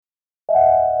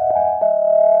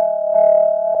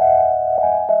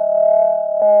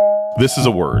This is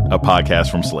A Word, a podcast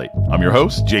from Slate. I'm your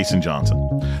host, Jason Johnson.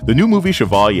 The new movie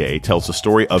Chevalier tells the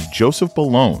story of Joseph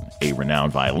Boulogne, a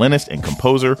renowned violinist and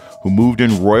composer who moved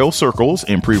in royal circles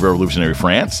in pre-revolutionary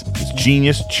France. His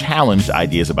genius challenged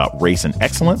ideas about race and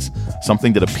excellence,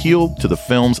 something that appealed to the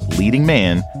film's leading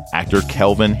man, actor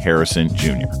Kelvin Harrison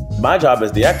Jr. My job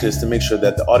as the actor is to make sure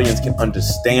that the audience can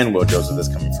understand where Joseph is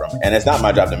coming from. And it's not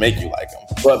my job to make you like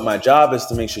him, but my job is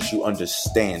to make sure you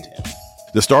understand him.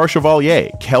 The star Chevalier,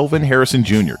 Kelvin Harrison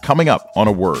Jr., coming up on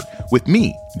A Word with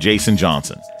me, Jason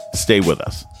Johnson. Stay with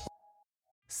us.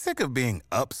 Sick of being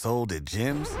upsold at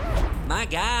gyms? My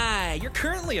guy, you're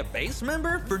currently a base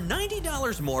member? For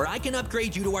 $90 more, I can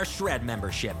upgrade you to our Shred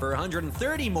membership. For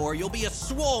 $130 more, you'll be a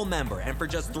Swole member. And for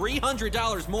just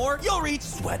 $300 more, you'll reach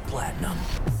Sweat Platinum.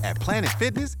 At Planet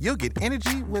Fitness, you'll get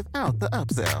energy without the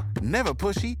upsell. Never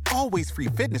pushy, always free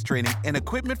fitness training and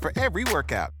equipment for every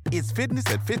workout. It's fitness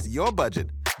that fits your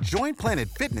budget. Join Planet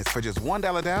Fitness for just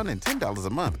 $1 down and $10 a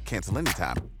month. Cancel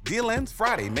anytime. Deal ends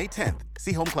Friday, May 10th.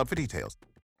 See Home Club for details.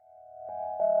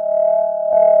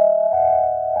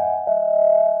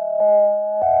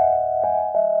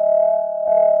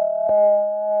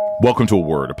 Welcome to A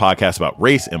Word, a podcast about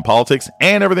race and politics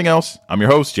and everything else. I'm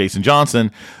your host, Jason Johnson.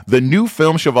 The new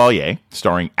film Chevalier,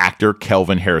 starring actor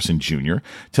Kelvin Harrison Jr.,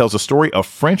 tells the story of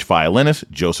French violinist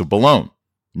Joseph Boulogne.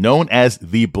 Known as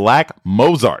the Black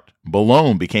Mozart,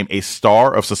 Boulogne became a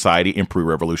star of society in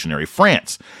pre-revolutionary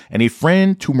France and a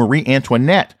friend to Marie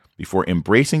Antoinette before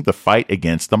embracing the fight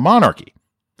against the monarchy.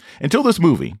 Until this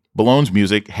movie, Boulogne's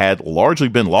music had largely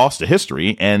been lost to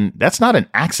history, and that's not an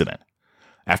accident.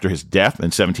 After his death in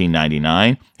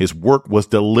 1799, his work was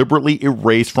deliberately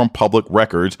erased from public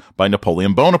records by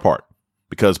Napoleon Bonaparte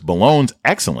because Boulogne's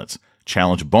excellence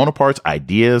challenged Bonaparte's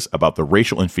ideas about the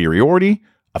racial inferiority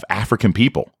of African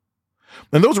people.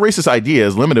 And those racist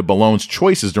ideas limited Boulogne's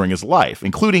choices during his life,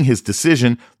 including his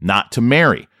decision not to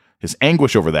marry. His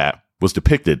anguish over that was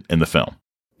depicted in the film.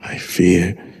 I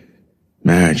fear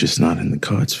marriage is not in the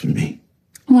cards for me.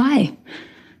 Why?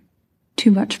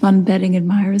 Too much fun betting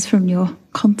admirers from your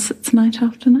concerts night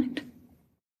after night?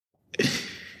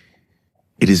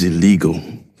 It is illegal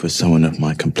for someone of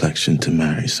my complexion to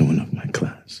marry someone of my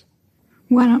class.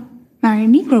 Why not marry a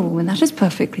Negro woman? That is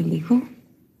perfectly legal.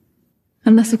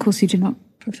 Unless, of course, you do not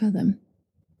prefer them.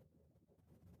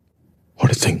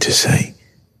 What a thing to say.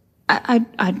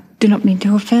 I do not mean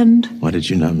to offend. Why did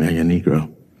you not marry a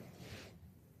Negro?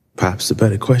 Perhaps the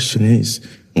better question is,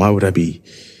 why would I be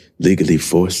legally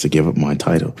forced to give up my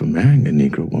title for marrying a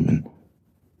Negro woman?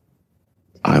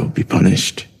 I will be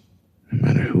punished, no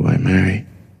matter who I marry.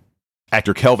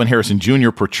 Actor Kelvin Harrison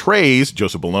Jr. portrays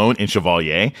Joseph Boulogne in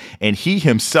Chevalier, and he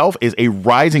himself is a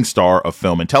rising star of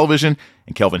film and television.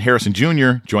 And Kelvin Harrison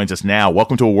Jr. joins us now.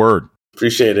 Welcome to A Word.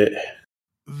 Appreciate it.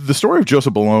 The story of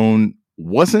Joseph Boulogne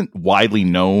wasn't widely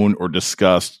known or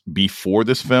discussed before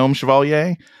this film,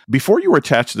 Chevalier. Before you were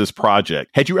attached to this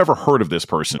project, had you ever heard of this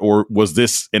person, or was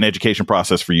this an education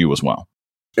process for you as well?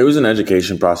 It was an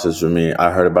education process for me.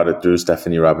 I heard about it through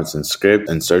Stephanie Robinson's script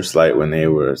and Searchlight when they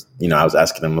were, I was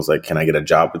asking them, I was like, can I get a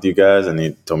job with you guys? And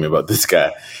he told me about this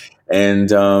guy. And,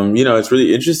 it's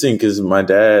really interesting because my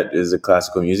dad is a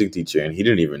classical music teacher and he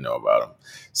didn't even know about him.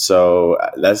 So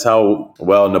that's how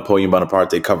well Napoleon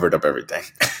Bonaparte covered up everything.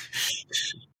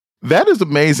 That is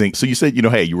amazing. So you said,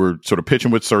 hey, you were sort of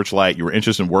pitching with Searchlight. You were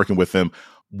interested in working with them.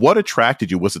 What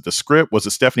attracted you? Was it the script? Was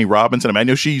it Stephanie Robinson? I mean, I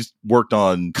know she's worked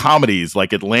on comedies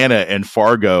like Atlanta and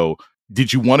Fargo.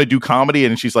 Did you want to do comedy?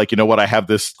 And she's like, you know what? I have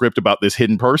this script about this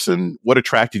hidden person. What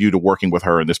attracted you to working with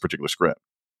her in this particular script?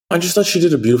 I just thought she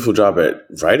did a beautiful job at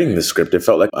writing the script. It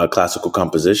felt like a classical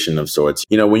composition of sorts.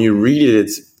 When you read it,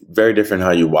 it's very different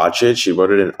how you watch it. She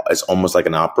wrote it as almost like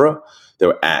an opera. There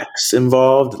were acts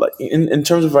involved. Like in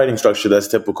terms of writing structure, that's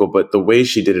typical. But the way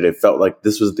she did it, it felt like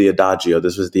this was the adagio,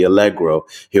 this was the allegro,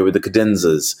 here were the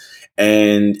cadenzas.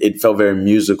 And it felt very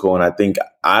musical. And I think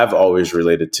I've always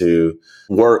related to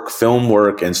film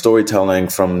work, and storytelling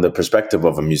from the perspective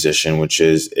of a musician, which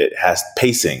is it has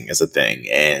pacing as a thing.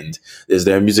 And is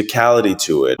there musicality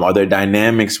to it? Are there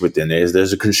dynamics within it?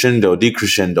 There's a crescendo,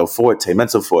 decrescendo, forte,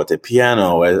 mezzo forte,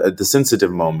 piano at the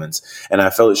sensitive moments. And I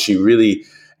felt she really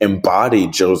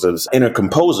embodied Joseph's inner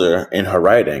composer in her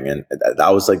writing. And I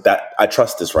was like, that I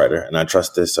trust this writer and I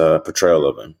trust this portrayal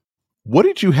of him. What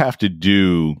did you have to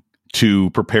do to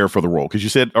prepare for the role? Because you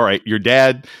said, all right, your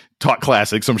dad taught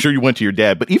classics. So I'm sure you went to your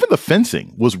dad, but even the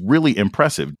fencing was really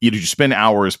impressive. Did you spend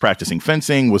hours practicing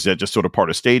fencing? Was that just sort of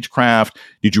part of stagecraft?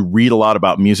 Did you read a lot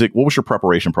about music? What was your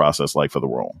preparation process like for the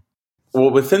role? Well,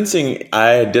 with fencing,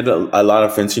 I did a lot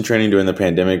of fencing training during the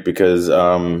pandemic because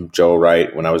Joe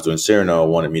Wright, when I was doing Cyrano,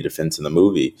 wanted me to fence in the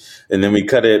movie. And then we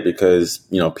cut it because,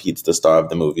 Pete's the star of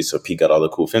the movie, so Pete got all the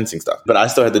cool fencing stuff. But I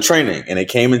still had the training, and it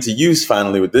came into use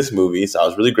finally with this movie, so I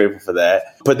was really grateful for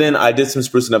that. But then I did some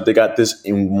sprucing up. They got this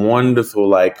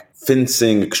wonderful,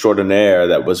 fencing extraordinaire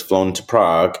that was flown to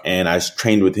Prague, and I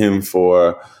trained with him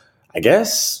for, I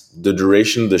guess, the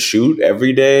duration of the shoot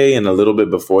every day and a little bit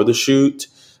before the shoot.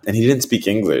 And he didn't speak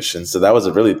English. And so that was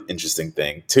a really interesting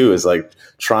thing, too, is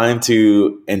trying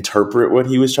to interpret what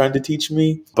he was trying to teach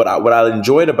me. But what I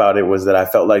enjoyed about it was that I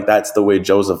felt like that's the way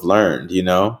Joseph learned,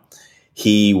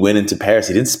 He went into Paris.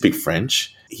 He didn't speak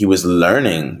French. He was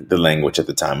learning the language at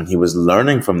the time, and he was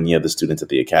learning from the other students at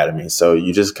the academy. So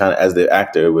you just kind of, as the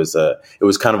actor, it was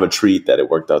kind of a treat that it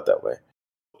worked out that way.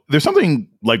 There's something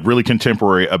really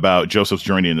contemporary about Joseph's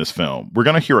journey in this film. We're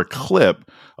going to hear a clip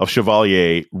of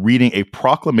Chevalier reading a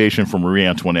proclamation from Marie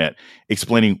Antoinette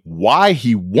explaining why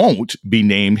he won't be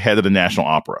named head of the National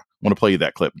Opera. I want to play you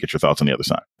that clip and get your thoughts on the other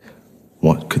side.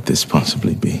 What could this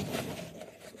possibly be?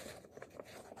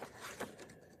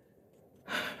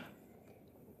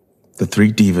 The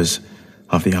three divas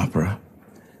of the opera,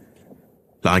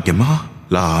 La Guimard,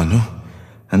 La Arnaud,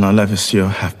 and La Levasseur,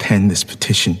 have penned this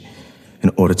petition in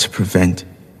order to prevent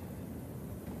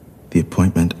the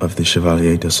appointment of the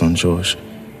Chevalier de Saint-Georges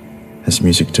as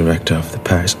music director of the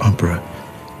Paris Opera.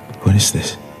 What is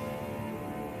this?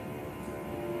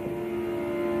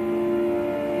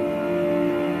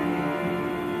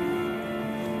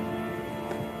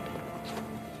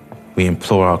 We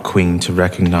implore our queen to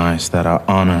recognize that our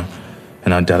honor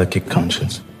and our delicate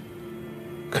conscience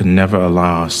could never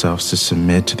allow ourselves to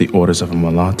submit to the orders of a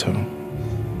mulatto.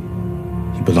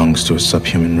 He belongs to a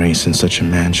subhuman race, and such a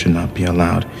man should not be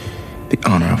allowed the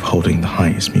honor of holding the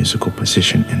highest musical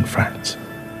position in France.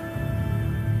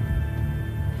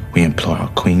 We implore our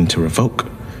queen to revoke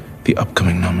the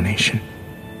upcoming nomination.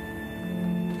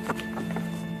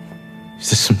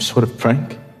 Is this some sort of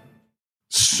prank?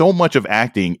 So much of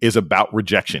acting is about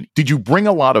rejection. Did you bring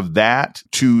a lot of that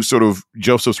to sort of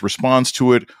Joseph's response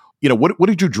to it? What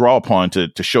did you draw upon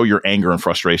to show your anger and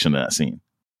frustration in that scene?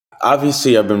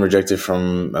 Obviously, I've been rejected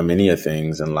from many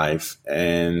things in life.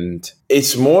 And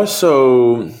it's more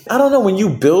so, I don't know, when you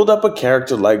build up a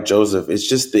character like Joseph, it's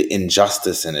just the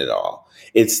injustice in it all.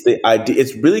 It's the idea.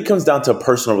 It really comes down to a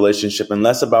personal relationship and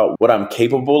less about what I'm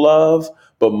capable of,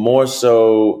 but more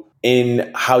so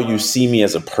in how you see me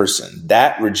as a person.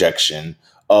 That rejection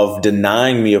of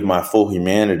denying me of my full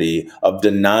humanity, of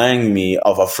denying me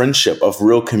of a friendship, of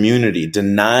real community,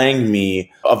 denying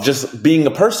me of just being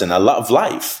a person, I love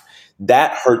life.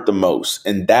 That hurt the most.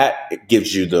 And that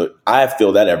gives you I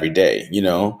feel that every day,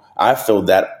 I feel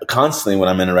that constantly when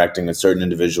I'm interacting with certain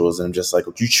individuals, and I'm just like,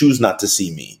 you choose not to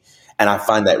see me. And I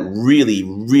find that really,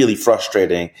 really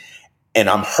frustrating, and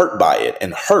I'm hurt by it,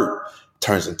 and hurt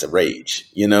turns into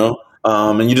rage,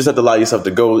 and you just have to allow yourself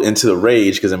to go into the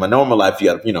rage, because in my normal life,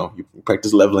 you got, you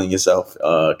practice leveling yourself,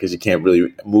 because you can't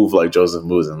really move like Joseph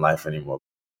moves in life anymore.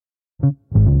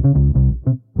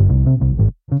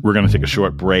 We're going to take a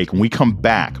short break. When we come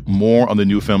back, more on the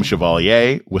new film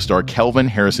Chevalier with star Kelvin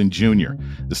Harrison Jr.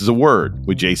 This is A Word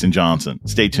with Jason Johnson.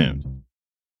 Stay tuned.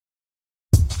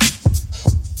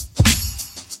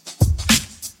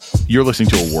 You're listening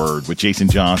to A Word with Jason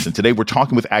Johnson. Today, we're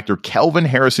talking with actor Kelvin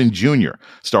Harrison Jr.,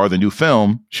 star of the new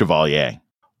film Chevalier.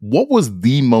 What was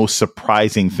the most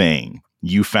surprising thing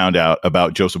you found out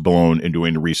about Joseph Boulogne in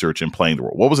doing the research and playing the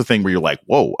role? What was the thing where you're like,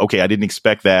 whoa, okay, I didn't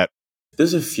expect that?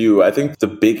 There's a few. I think the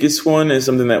biggest one is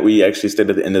something that we actually said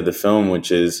at the end of the film, which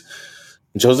is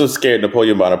Joseph scared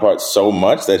Napoleon Bonaparte so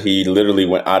much that he literally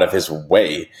went out of his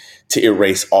way to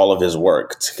erase all of his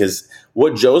work. Because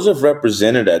what Joseph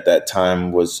represented at that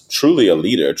time was truly a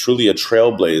leader, truly a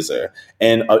trailblazer,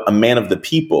 and a man of the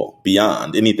people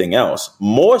beyond anything else,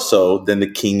 more so than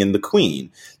the king and the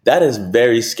queen. That is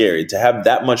very scary. To have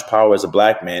that much power as a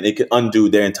black man, it could undo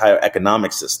their entire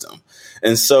economic system.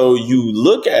 And so you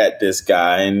look at this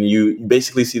guy and you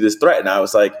basically see this threat. And I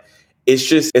was like, it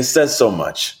says so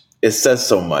much. It says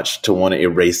so much to want to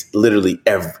erase literally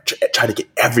try to get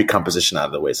every composition out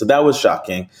of the way. So that was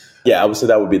shocking. Yeah, I would say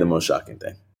that would be the most shocking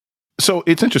thing. So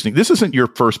it's interesting. This isn't your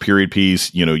first period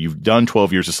piece. You've done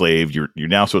 12 Years a Slave. You're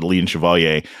now sort of leading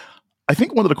Chevalier. I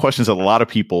think one of the questions that a lot of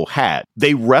people had,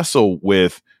 they wrestle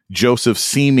with Joseph's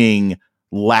seeming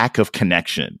lack of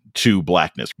connection to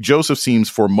blackness. Joseph seems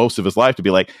for most of his life to be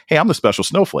like, hey, I'm the special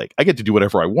snowflake. I get to do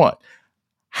whatever I want.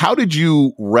 How did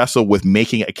you wrestle with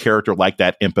making a character like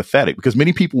that empathetic? Because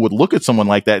many people would look at someone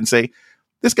like that and say,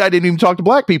 this guy didn't even talk to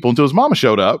black people until his mama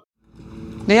showed up.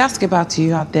 They ask about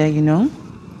you out there,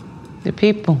 The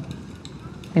people.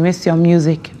 They miss your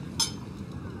music.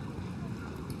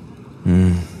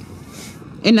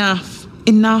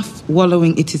 Enough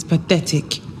wallowing. It is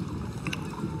pathetic.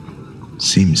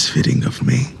 Seems fitting of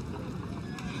me.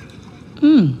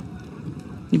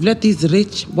 You've let these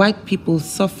rich white people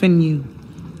soften you.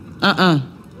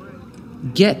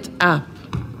 Get up.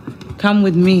 Come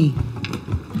with me.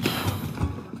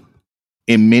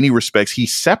 In many respects, he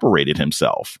separated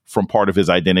himself from part of his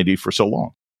identity for so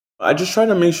long. I just tried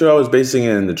to make sure I was basing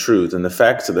it in the truth and the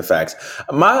facts of the facts.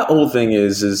 My whole thing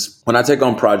is when I take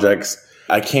on projects,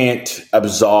 I can't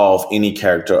absolve any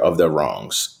character of their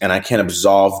wrongs, and I can't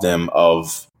absolve them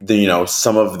of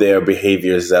some of their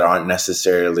behaviors that aren't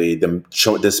necessarily them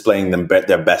displaying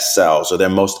their best selves or their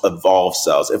most evolved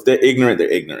selves. If they're ignorant, they're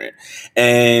ignorant.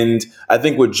 And I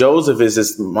think with Joseph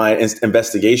is my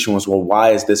investigation was, well, why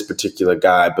is this particular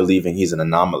guy believing he's an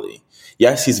anomaly?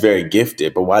 Yes, he's very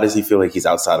gifted, but why does he feel like he's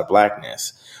outside of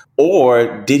blackness?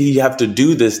 Or did he have to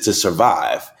do this to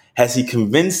survive? Has he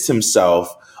convinced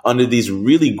himself under these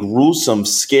really gruesome,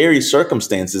 scary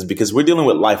circumstances, because we're dealing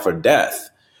with life or death.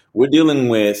 We're dealing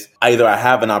with either I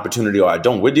have an opportunity or I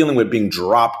don't. We're dealing with being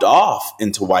dropped off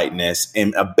into whiteness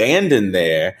and abandoned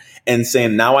there and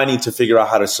saying, now I need to figure out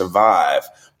how to survive.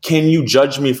 Can you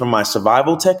judge me for my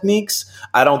survival techniques?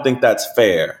 I don't think that's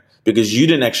fair, because you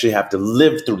didn't actually have to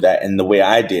live through that in the way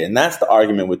I did. And that's the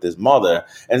argument with his mother.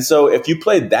 And so if you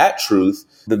play that truth,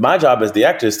 then my job as the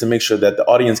actor is to make sure that the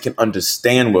audience can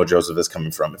understand where Joseph is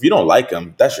coming from. If you don't like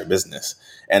him, that's your business.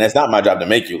 And it's not my job to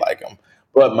make you like him.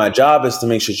 But my job is to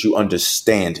make sure you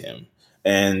understand him.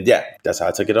 And yeah, that's how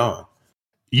I took it on.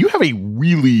 You have a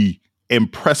really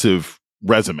impressive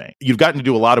resume. You've gotten to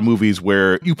do a lot of movies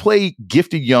where you play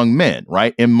gifted young men,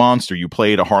 right? In Monster, you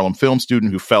played a Harlem film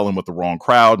student who fell in with the wrong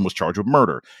crowd and was charged with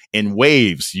murder. In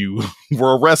Waves, you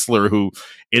were a wrestler who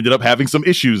ended up having some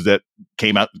issues that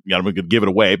came out, I'm going to give it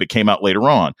away, but came out later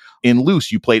on. In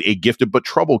Loose, you played a gifted but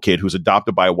troubled kid who's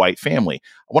adopted by a white family.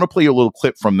 I want to play you a little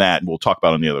clip from that, and we'll talk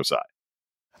about it on the other side.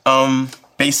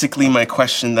 Basically, my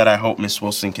question that I hope Miss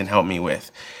Wilson can help me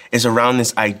with is around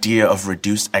this idea of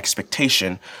reduced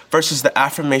expectation versus the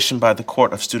affirmation by the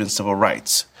Court of Student Civil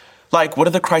Rights. Like, what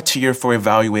are the criteria for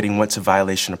evaluating what's a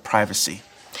violation of privacy?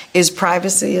 Is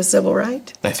privacy a civil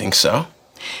right? I think so.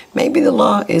 Maybe the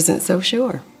law isn't so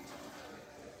sure.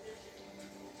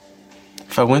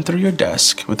 If I went through your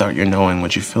desk without your knowing,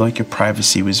 would you feel like your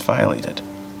privacy was violated?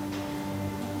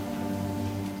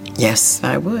 Yes,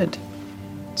 I would.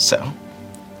 So?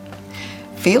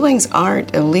 Feelings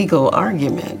aren't a legal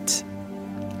argument.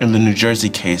 In the New Jersey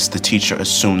case, the teacher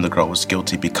assumed the girl was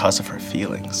guilty because of her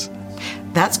feelings.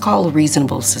 That's called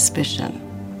reasonable suspicion.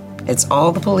 It's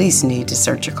all the police need to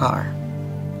search a car.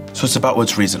 So it's about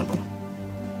what's reasonable.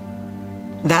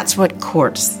 That's what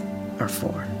courts are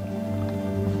for.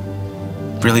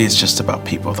 Really, it's just about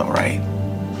people, though, right?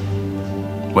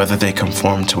 Whether they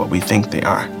conform to what we think they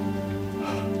are.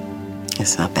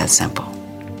 It's not that simple.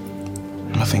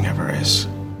 Nothing ever is.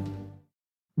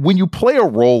 When you play a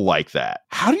role like that,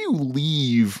 how do you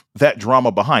leave that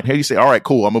drama behind? How do you say, all right,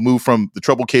 cool, I'm going to move from the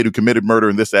troubled kid who committed murder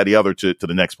and this, that, the other to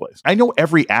the next place? I know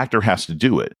every actor has to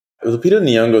do it. Lupita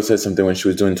Nyong'o said something when she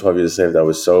was doing 12 Years a Slave that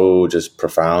was so just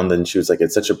profound. And she was like,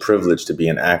 it's such a privilege to be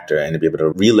an actor and to be able to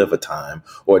relive a time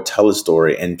or tell a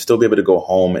story and still be able to go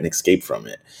home and escape from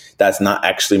it. That's not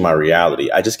actually my reality.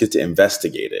 I just get to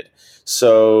investigate it.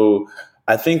 So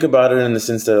I think about it in the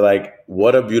sense that, like,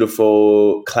 what a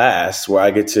beautiful class where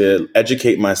I get to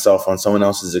educate myself on someone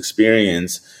else's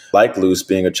experience, like Luce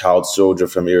being a child soldier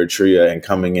from Eritrea and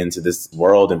coming into this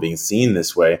world and being seen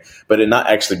this way, but it not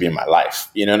actually being my life.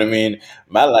 You know what I mean?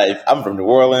 My life, I'm from New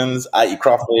Orleans. I eat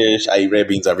crawfish. I eat red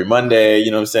beans every Monday.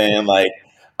 You know what I'm saying? Like,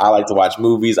 I like to watch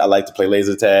movies. I like to play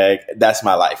laser tag. That's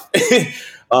my life.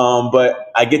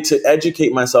 But I get to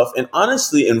educate myself and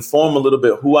honestly inform a little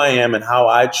bit who I am and how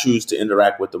I choose to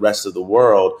interact with the rest of the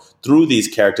world through these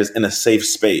characters in a safe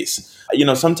space. You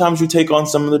know, sometimes you take on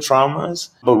some of the traumas,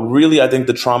 but really I think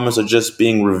the traumas are just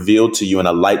being revealed to you and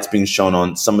a light's being shown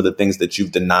on some of the things that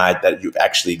you've denied that you've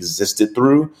actually existed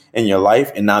through in your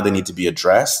life. And now they need to be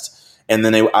addressed. And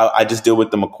then I just deal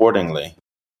with them accordingly.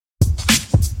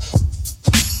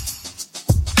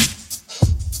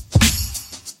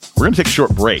 We're going to take a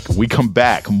short break. When we come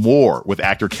back, more with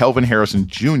actor Kelvin Harrison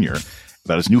Jr.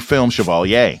 about his new film,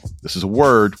 Chevalier. This is A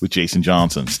Word with Jason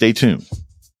Johnson. Stay tuned.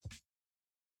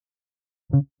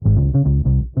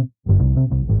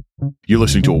 You're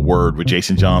listening to A Word with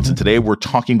Jason Johnson. Today, we're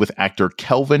talking with actor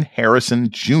Kelvin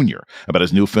Harrison Jr. about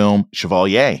his new film,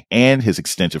 Chevalier, and his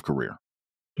extensive career.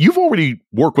 You've already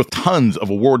worked with tons of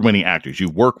award-winning actors.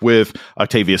 You've worked with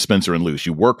Octavia Spencer in Loose.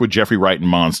 You worked with Jeffrey Wright in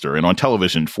Monster. And on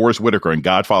television, Forrest Whitaker in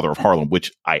Godfather of Harlem,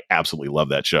 which I absolutely love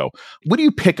that show. What do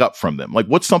you pick up from them? Like,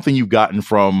 what's something you've gotten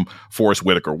from Forrest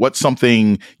Whitaker? What's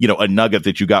something, a nugget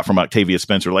that you got from Octavia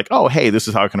Spencer? Like, oh, hey, this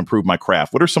is how I can improve my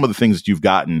craft. What are some of the things that you've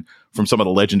gotten from some of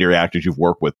the legendary actors you've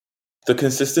worked with? The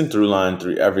consistent through line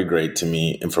through every grade to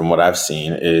me, and from what I've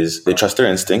seen, is they trust their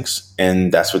instincts.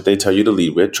 And that's what they tell you to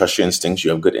lead with. Trust your instincts. You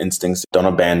have good instincts. Don't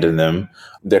abandon them.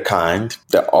 They're kind.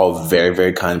 They're all very,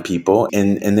 very kind people.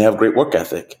 And they have great work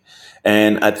ethic.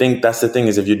 And I think that's the thing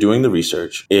is if you're doing the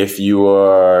research, if you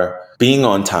are being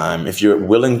on time, if you're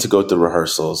willing to go through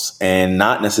rehearsals and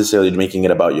not necessarily making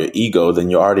it about your ego, then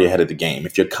you're already ahead of the game.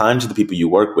 If you're kind to the people you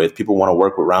work with, people want to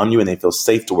work around you and they feel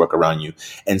safe to work around you.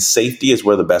 And safety is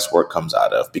where the best work comes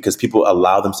out of, because people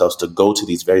allow themselves to go to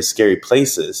these very scary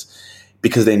places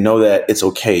because they know that it's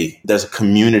okay. There's a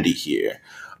community here.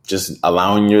 Just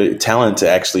allowing your talent to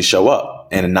actually show up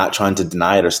and not trying to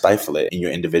deny it or stifle it in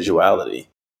your individuality.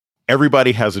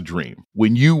 Everybody has a dream.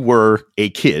 When you were a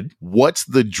kid, what's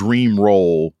the dream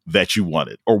role that you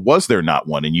wanted? Or was there not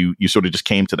one and you sort of just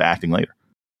came to the acting later?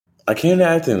 I came to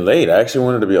acting late. I actually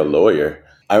wanted to be a lawyer.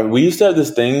 We used to have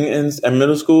this thing in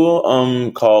middle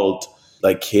school called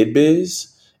like Kid Biz.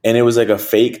 And it was like a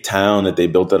fake town that they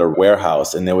built at a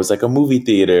warehouse. And there was like a movie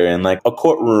theater and like a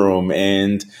courtroom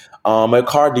and a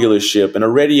car dealership and a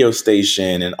radio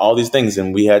station and all these things.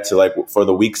 And we had to, like, for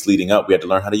the weeks leading up, we had to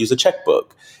learn how to use a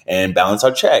checkbook and balance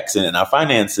our checks and our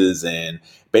finances. And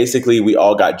basically we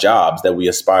all got jobs that we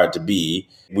aspired to be.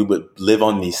 We would live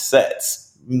on these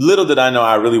sets. Little did I know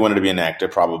I really wanted to be an actor,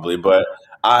 probably, but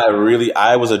I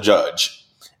was a judge.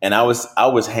 And I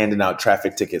was handing out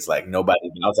traffic tickets like nobody.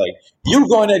 I was like, "You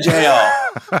going to jail?"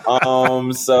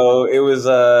 So it was.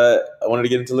 I wanted to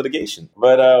get into litigation,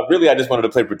 but really, I just wanted to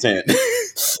play pretend.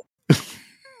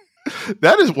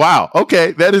 That is wow.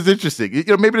 Okay, that is interesting.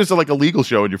 Maybe there's like a legal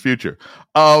show in your future.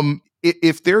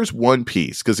 If there's one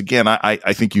piece, because again,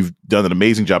 I think you've done an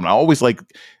amazing job, and I always like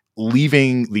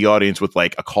leaving the audience with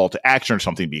like a call to action or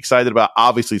something to be excited about.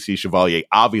 Obviously see Chevalier,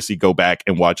 obviously go back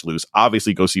and watch Loose,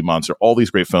 obviously go see Monster, all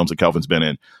these great films that Kelvin's been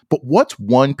in. But what's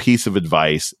one piece of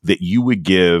advice that you would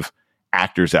give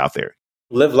actors out there?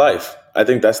 Live life. I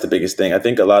think that's the biggest thing. I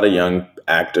think a lot of young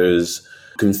actors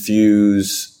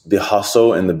confuse the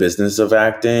hustle and the business of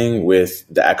acting with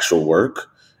the actual work.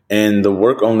 And the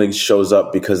work only shows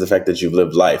up because of the fact that you've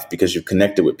lived life, because you've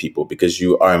connected with people, because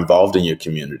you are involved in your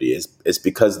community. It's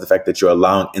because of the fact that you're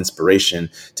allowing inspiration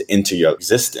to enter your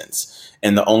existence.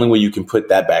 And the only way you can put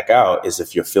that back out is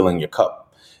if you're filling your cup.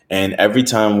 And every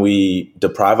time we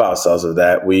deprive ourselves of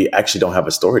that, we actually don't have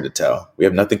a story to tell. We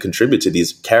have nothing to contribute to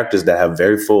these characters that have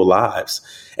very full lives.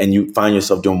 And you find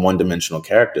yourself doing one-dimensional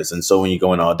characters. And so when you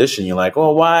go in audition, you're like,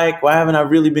 oh, why haven't I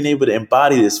really been able to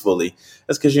embody this fully?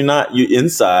 That's because you're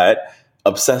inside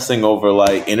obsessing over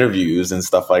like interviews and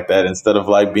stuff like that instead of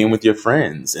like being with your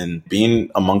friends and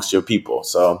being amongst your people.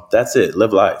 So that's it.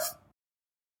 Live life.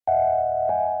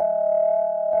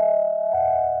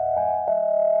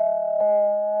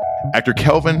 Actor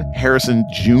Kelvin Harrison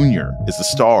Jr. is the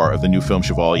star of the new film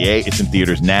Chevalier. It's in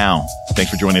theaters now.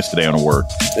 Thanks for joining us today on A Word.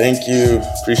 Thank you.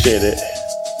 Appreciate it.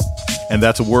 And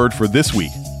that's A Word for this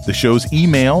week. The show's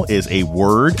email is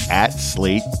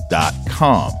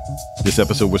aword@slate.com. This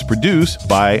episode was produced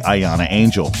by Ayana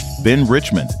Angel. Ben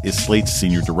Richmond is Slate's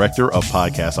Senior Director of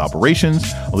Podcast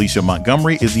Operations. Alicia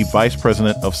Montgomery is the Vice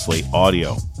President of Slate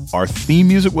Audio. Our theme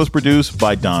music was produced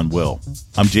by Don Will.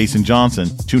 I'm Jason Johnson.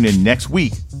 Tune in next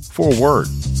week for A Word.